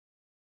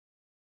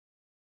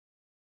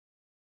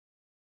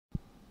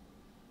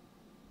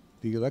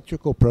The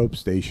electrical probe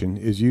station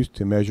is used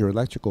to measure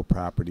electrical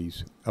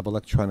properties of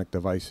electronic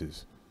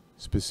devices.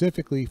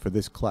 Specifically for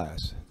this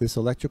class, this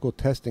electrical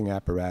testing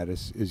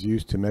apparatus is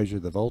used to measure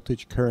the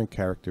voltage current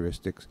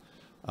characteristics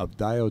of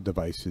diode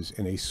devices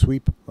in a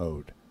sweep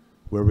mode,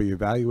 where we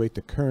evaluate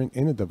the current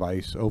in a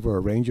device over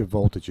a range of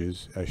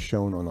voltages as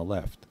shown on the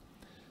left.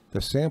 The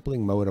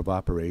sampling mode of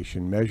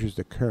operation measures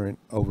the current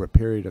over a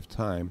period of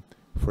time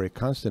for a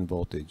constant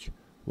voltage,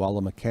 while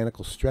a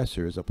mechanical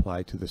stressor is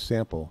applied to the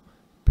sample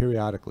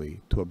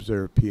periodically to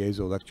observe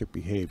piezoelectric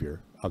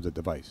behavior of the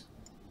device.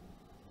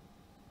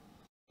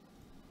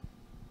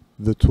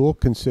 The tool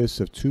consists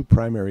of two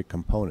primary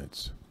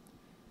components.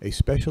 A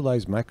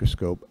specialized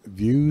microscope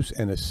views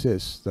and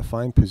assists the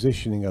fine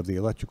positioning of the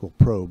electrical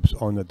probes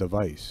on the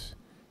device,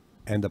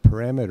 and the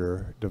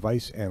parameter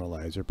device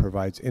analyzer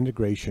provides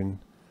integration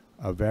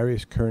of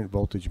various current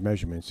voltage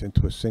measurements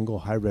into a single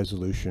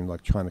high-resolution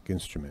electronic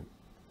instrument.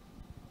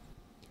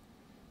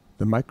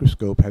 The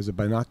microscope has a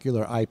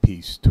binocular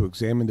eyepiece to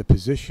examine the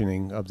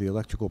positioning of the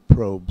electrical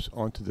probes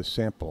onto the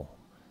sample.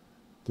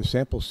 The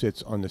sample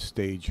sits on the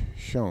stage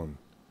shown.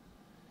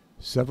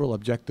 Several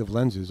objective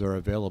lenses are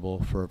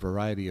available for a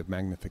variety of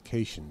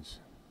magnifications.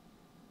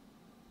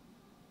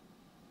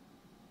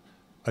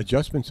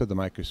 Adjustments of the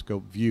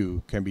microscope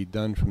view can be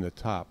done from the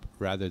top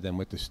rather than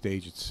with the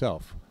stage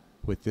itself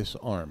with this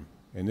arm.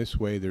 In this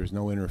way, there is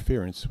no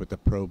interference with the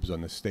probes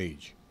on the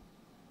stage.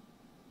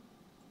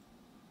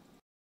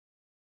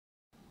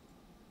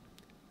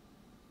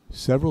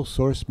 Several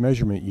source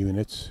measurement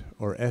units,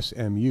 or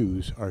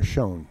SMUs, are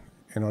shown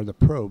and are the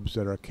probes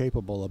that are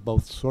capable of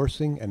both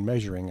sourcing and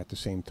measuring at the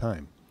same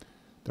time.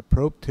 The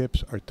probe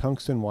tips are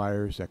tungsten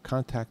wires that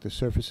contact the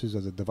surfaces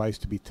of the device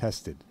to be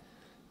tested.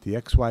 The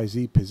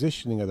XYZ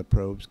positioning of the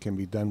probes can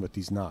be done with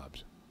these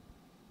knobs.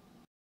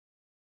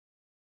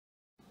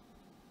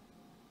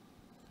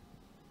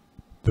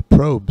 The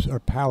probes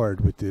are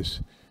powered with this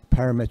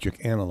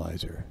parametric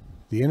analyzer.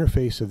 The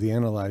interface of the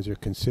analyzer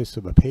consists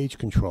of a page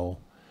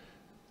control,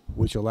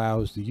 which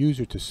allows the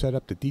user to set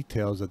up the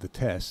details of the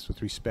tests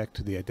with respect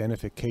to the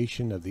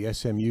identification of the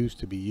SMUs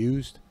to be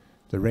used,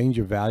 the range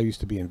of values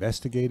to be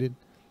investigated,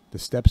 the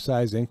step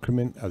size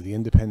increment of the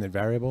independent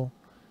variable,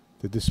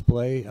 the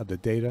display of the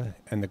data,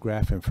 and the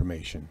graph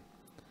information.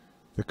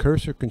 The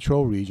cursor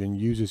control region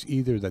uses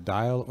either the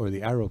dial or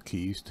the arrow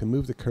keys to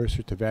move the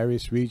cursor to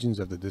various regions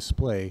of the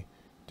display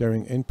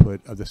during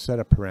input of the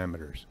setup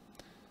parameters.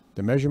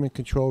 The measurement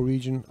control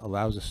region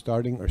allows the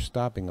starting or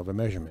stopping of a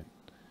measurement.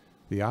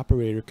 The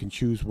operator can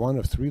choose one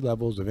of three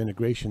levels of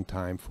integration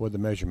time for the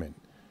measurement: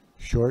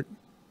 short,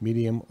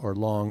 medium, or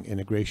long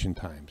integration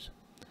times.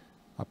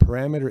 A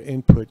parameter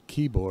input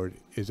keyboard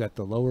is at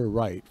the lower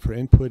right for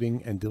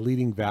inputting and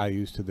deleting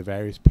values to the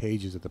various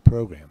pages of the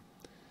program.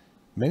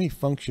 Many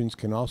functions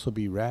can also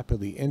be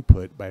rapidly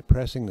input by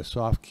pressing the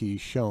soft keys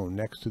shown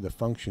next to the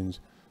functions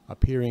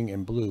appearing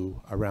in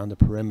blue around the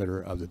perimeter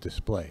of the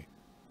display.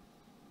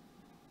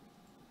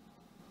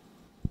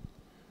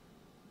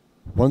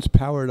 Once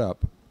powered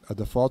up, a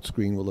default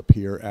screen will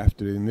appear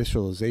after the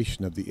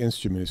initialization of the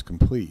instrument is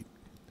complete.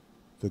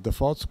 The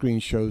default screen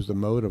shows the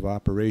mode of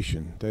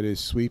operation, that is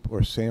sweep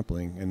or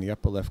sampling, in the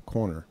upper left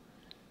corner,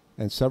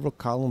 and several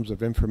columns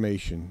of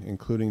information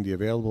including the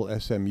available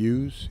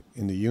SMUs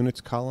in the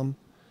units column,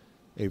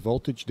 a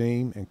voltage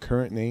name and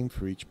current name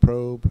for each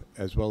probe,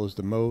 as well as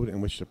the mode in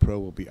which the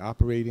probe will be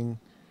operating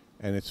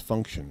and its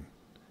function,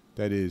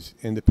 that is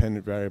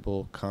independent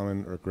variable,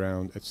 common or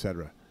ground,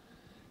 etc.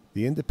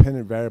 The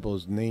independent variable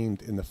is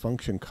named in the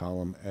function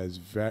column as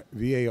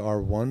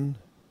VAR1,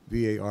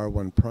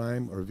 VAR1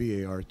 prime, or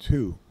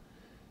VAR2.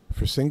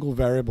 For single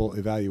variable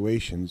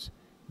evaluations,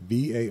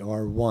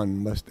 VAR1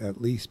 must at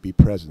least be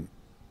present.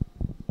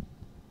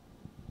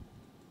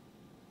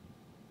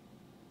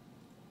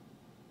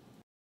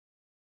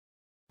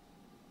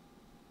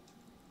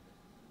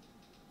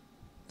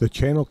 The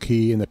channel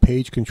key in the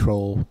page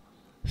control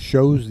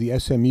shows the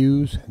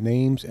SMUs,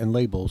 names, and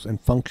labels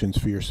and functions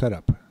for your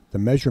setup. The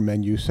measure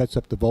menu sets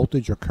up the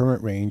voltage or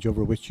current range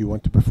over which you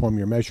want to perform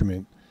your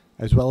measurement,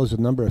 as well as the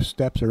number of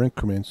steps or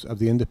increments of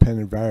the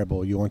independent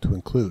variable you want to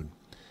include.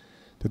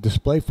 The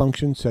display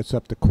function sets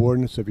up the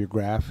coordinates of your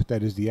graph,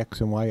 that is the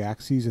X and Y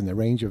axes, and the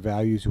range of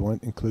values you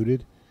want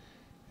included.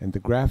 And the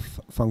graph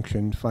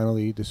function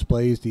finally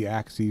displays the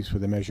axes for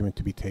the measurement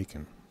to be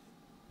taken.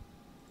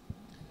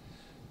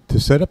 To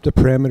set up the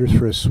parameters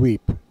for a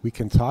sweep, we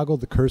can toggle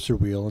the cursor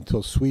wheel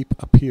until sweep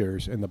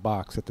appears in the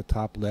box at the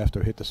top left,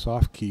 or hit the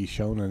soft key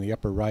shown on the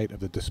upper right of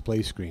the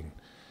display screen.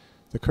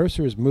 The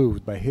cursor is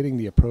moved by hitting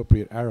the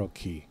appropriate arrow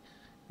key.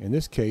 In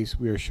this case,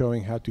 we are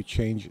showing how to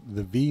change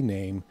the V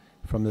name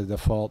from the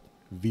default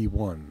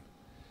V1.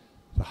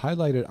 The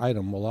highlighted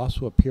item will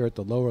also appear at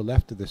the lower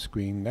left of the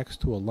screen next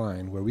to a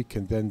line where we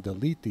can then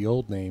delete the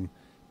old name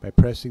by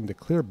pressing the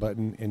clear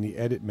button in the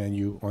edit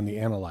menu on the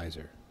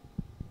analyzer.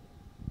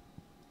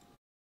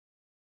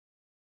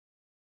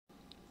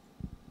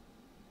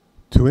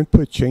 To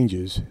input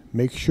changes,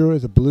 make sure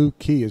the blue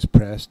key is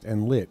pressed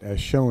and lit as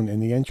shown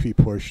in the entry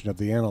portion of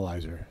the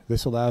analyzer.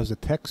 This allows the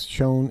text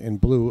shown in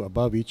blue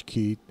above each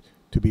key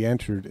to be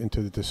entered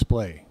into the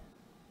display.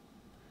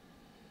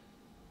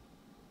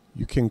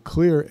 You can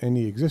clear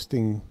any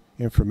existing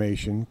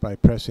information by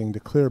pressing the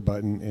Clear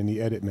button in the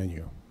Edit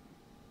menu.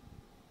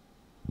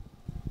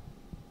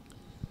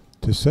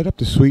 To set up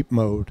the sweep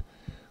mode,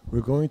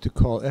 we're going to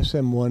call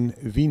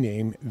SM1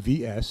 vname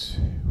VS.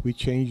 We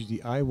change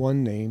the I1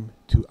 name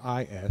to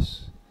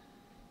IS.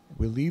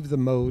 We leave the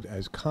mode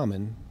as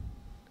common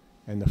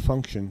and the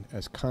function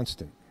as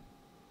constant.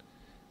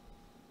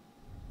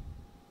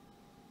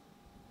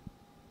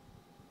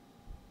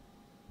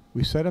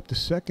 We set up the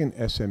second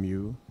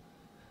SMU,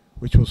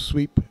 which will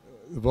sweep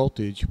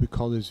voltage. We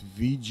call this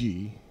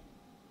VG.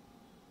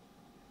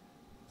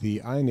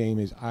 The I name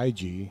is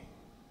IG.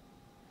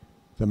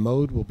 The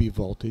mode will be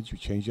voltage. We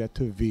change that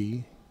to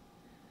V.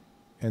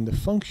 And the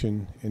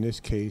function in this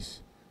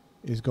case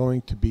is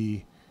going to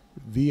be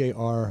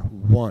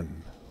VAR1.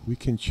 We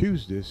can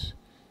choose this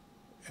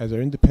as our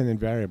independent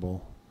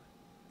variable,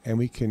 and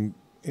we can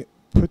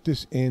put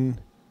this in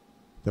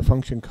the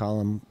function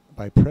column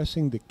by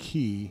pressing the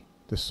key,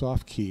 the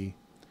soft key,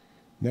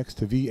 next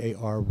to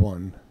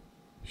VAR1,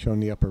 shown in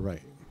the upper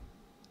right.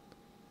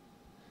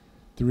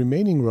 The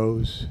remaining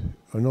rows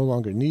are no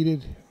longer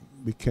needed.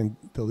 We can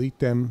delete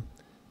them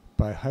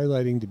by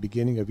highlighting the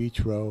beginning of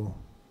each row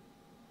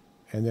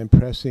and then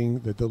pressing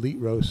the delete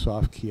row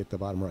soft key at the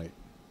bottom right.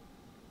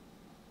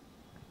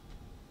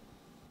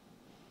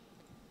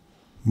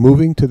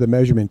 Moving to the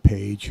measurement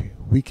page,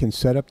 we can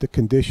set up the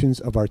conditions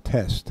of our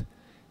test.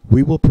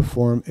 We will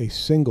perform a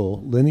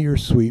single linear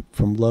sweep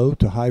from low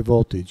to high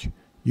voltage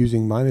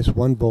using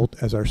 -1 volt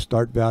as our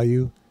start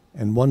value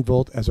and 1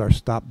 volt as our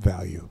stop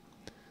value.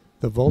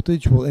 The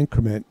voltage will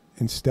increment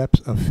in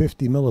steps of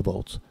 50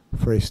 millivolts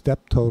for a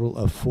step total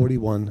of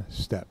 41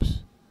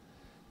 steps.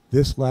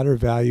 This latter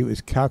value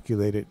is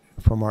calculated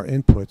from our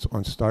inputs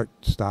on start,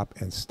 stop,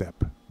 and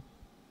step.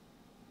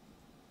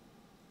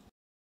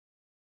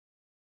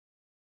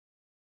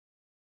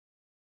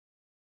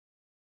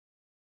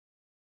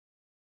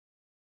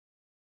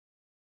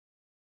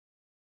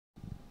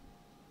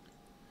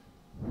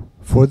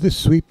 For this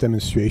sweep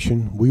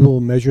demonstration, we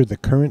will measure the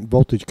current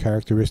voltage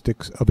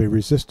characteristics of a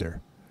resistor.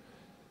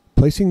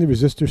 Placing the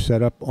resistor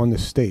setup on the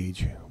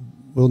stage,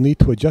 we'll need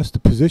to adjust the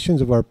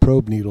positions of our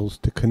probe needles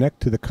to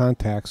connect to the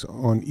contacts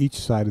on each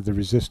side of the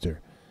resistor.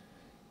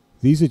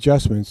 These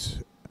adjustments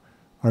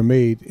are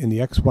made in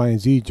the X, Y,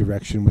 and Z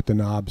direction with the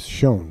knobs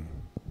shown.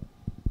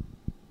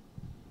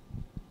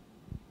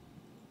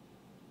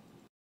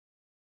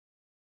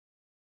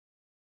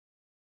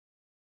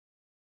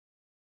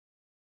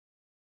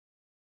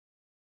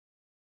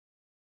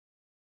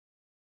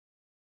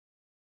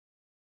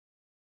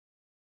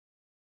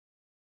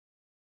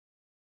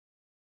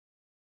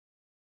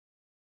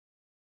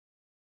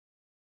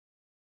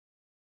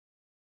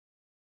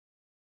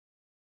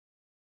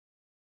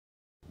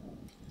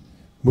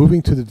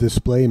 Moving to the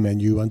display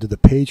menu under the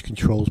page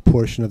controls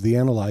portion of the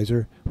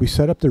analyzer, we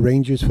set up the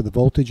ranges for the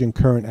voltage and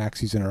current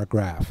axes in our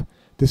graph.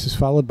 This is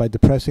followed by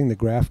depressing the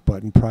graph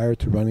button prior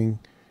to running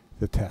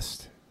the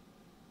test.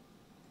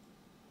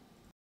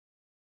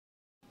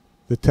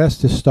 The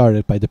test is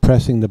started by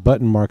depressing the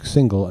button marked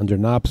single under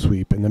knob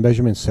sweep in the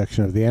measurement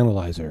section of the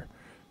analyzer.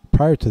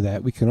 Prior to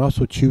that, we can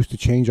also choose to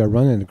change our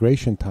run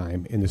integration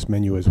time in this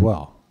menu as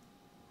well.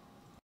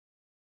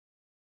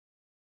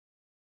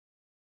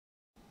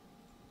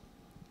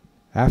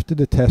 After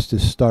the test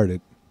is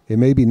started, it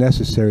may be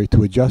necessary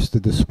to adjust the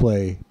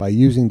display by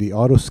using the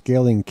auto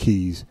scaling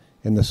keys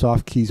in the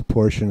soft keys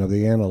portion of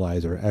the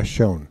analyzer as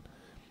shown.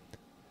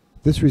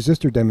 This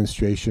resistor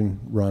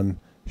demonstration run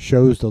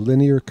shows the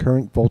linear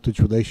current voltage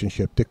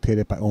relationship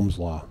dictated by Ohm's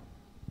law.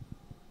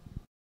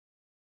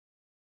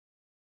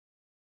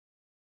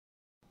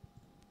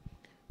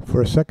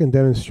 For a second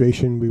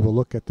demonstration, we will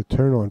look at the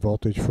turn-on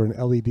voltage for an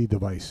LED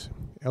device.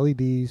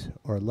 LEDs,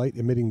 or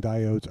light-emitting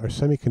diodes, are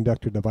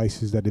semiconductor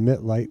devices that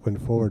emit light when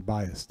forward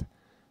biased.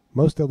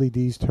 Most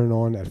LEDs turn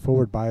on at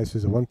forward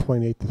biases of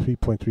 1.8 to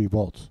 3.3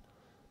 volts.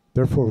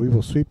 Therefore, we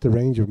will sweep the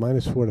range of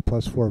 -4 to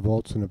 +4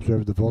 volts and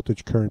observe the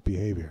voltage current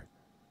behavior.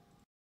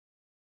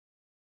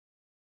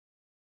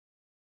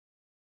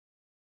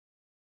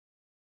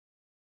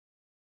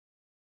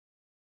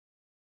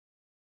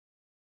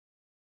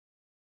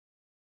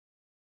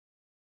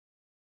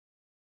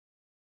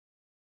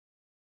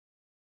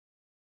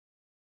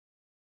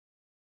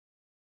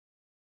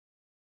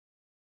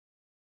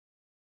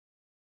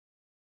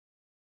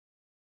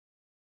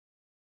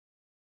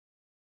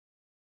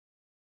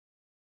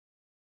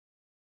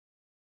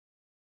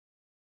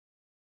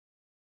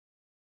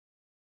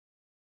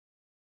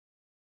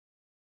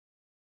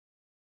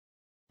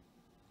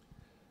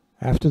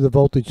 After the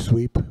voltage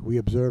sweep, we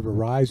observe a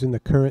rise in the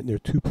current near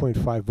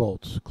 2.5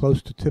 volts,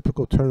 close to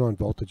typical turn-on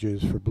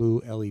voltages for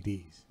blue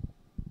LEDs.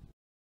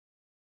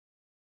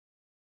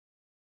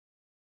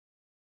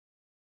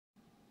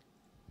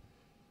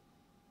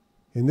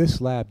 In this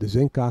lab, the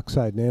zinc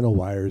oxide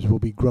nanowires will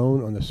be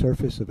grown on the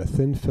surface of a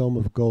thin film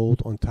of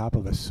gold on top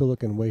of a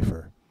silicon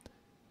wafer.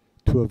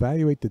 To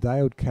evaluate the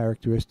diode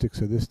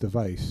characteristics of this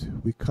device,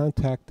 we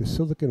contact the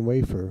silicon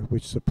wafer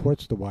which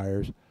supports the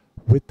wires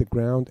with the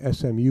ground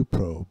SMU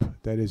probe,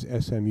 that is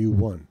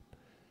SMU1.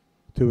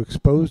 To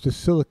expose the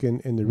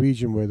silicon in the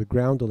region where the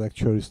ground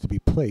electrode is to be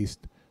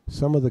placed,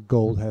 some of the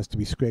gold has to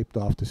be scraped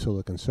off the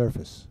silicon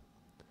surface.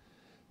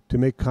 To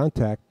make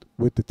contact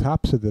with the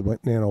tops of the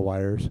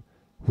nanowires,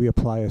 we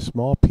apply a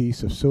small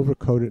piece of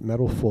silver-coated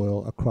metal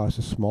foil across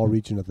a small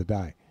region of the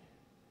die.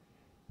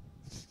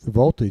 The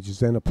voltage is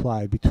then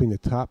applied between the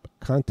top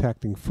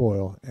contacting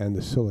foil and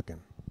the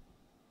silicon.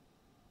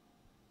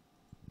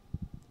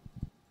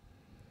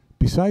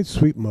 Besides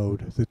sweep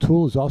mode, the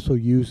tool is also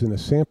used in a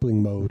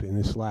sampling mode in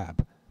this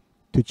lab.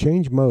 To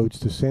change modes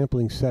to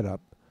sampling setup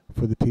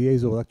for the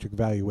piezoelectric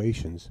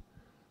valuations,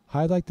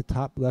 highlight the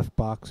top left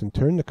box and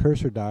turn the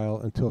cursor dial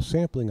until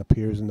sampling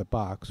appears in the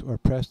box, or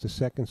press the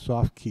second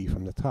soft key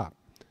from the top.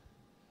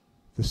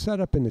 The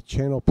setup in the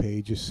channel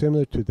page is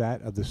similar to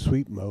that of the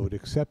sweep mode,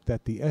 except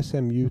that the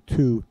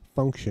SMU2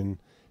 function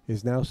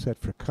is now set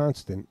for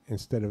constant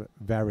instead of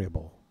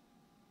variable.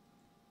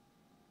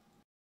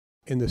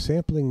 In the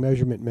sampling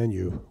measurement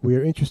menu, we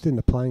are interested in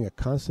applying a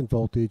constant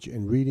voltage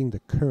and reading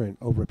the current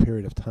over a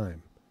period of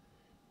time.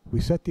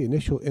 We set the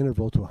initial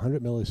interval to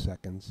 100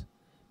 milliseconds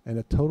and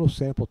a total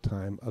sample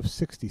time of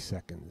 60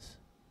 seconds.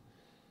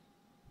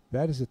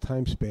 That is the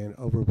time span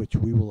over which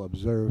we will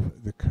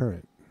observe the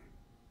current.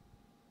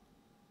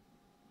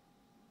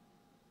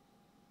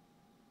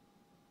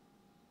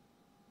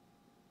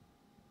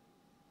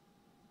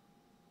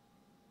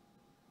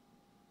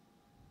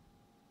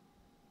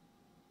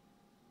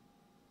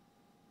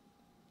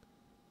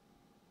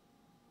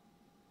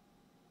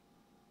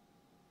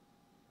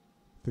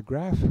 The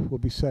graph will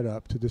be set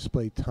up to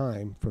display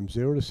time from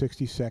 0 to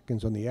 60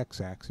 seconds on the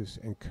x-axis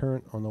and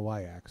current on the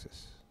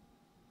y-axis.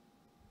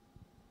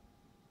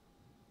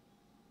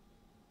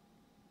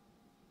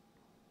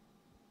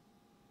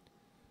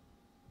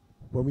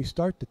 When we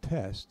start the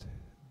test,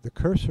 the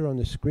cursor on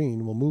the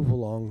screen will move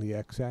along the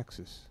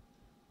x-axis.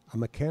 A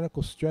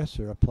mechanical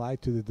stressor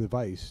applied to the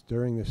device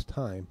during this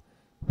time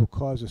will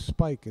cause a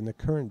spike in the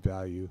current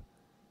value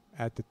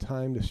at the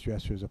time the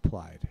stressor is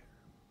applied.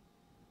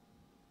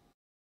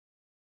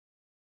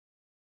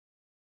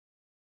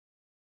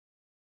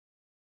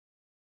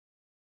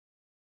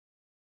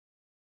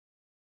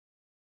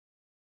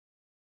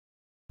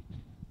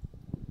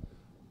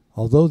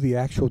 Although the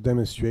actual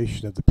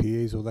demonstration of the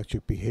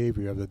piezoelectric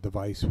behavior of the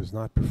device was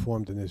not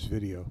performed in this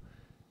video,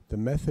 the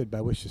method by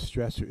which the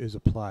stressor is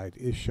applied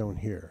is shown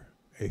here.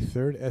 A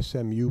third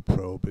SMU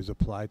probe is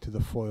applied to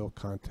the foil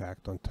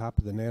contact on top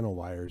of the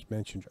nanowires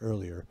mentioned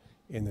earlier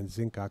in the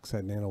zinc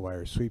oxide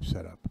nanowire sweep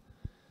setup.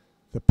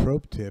 The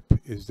probe tip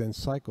is then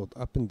cycled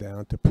up and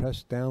down to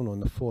press down on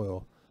the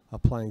foil,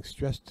 applying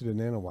stress to the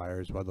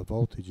nanowires while the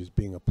voltage is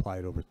being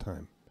applied over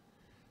time.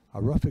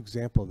 A rough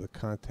example of the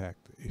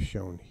contact is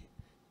shown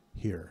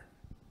here.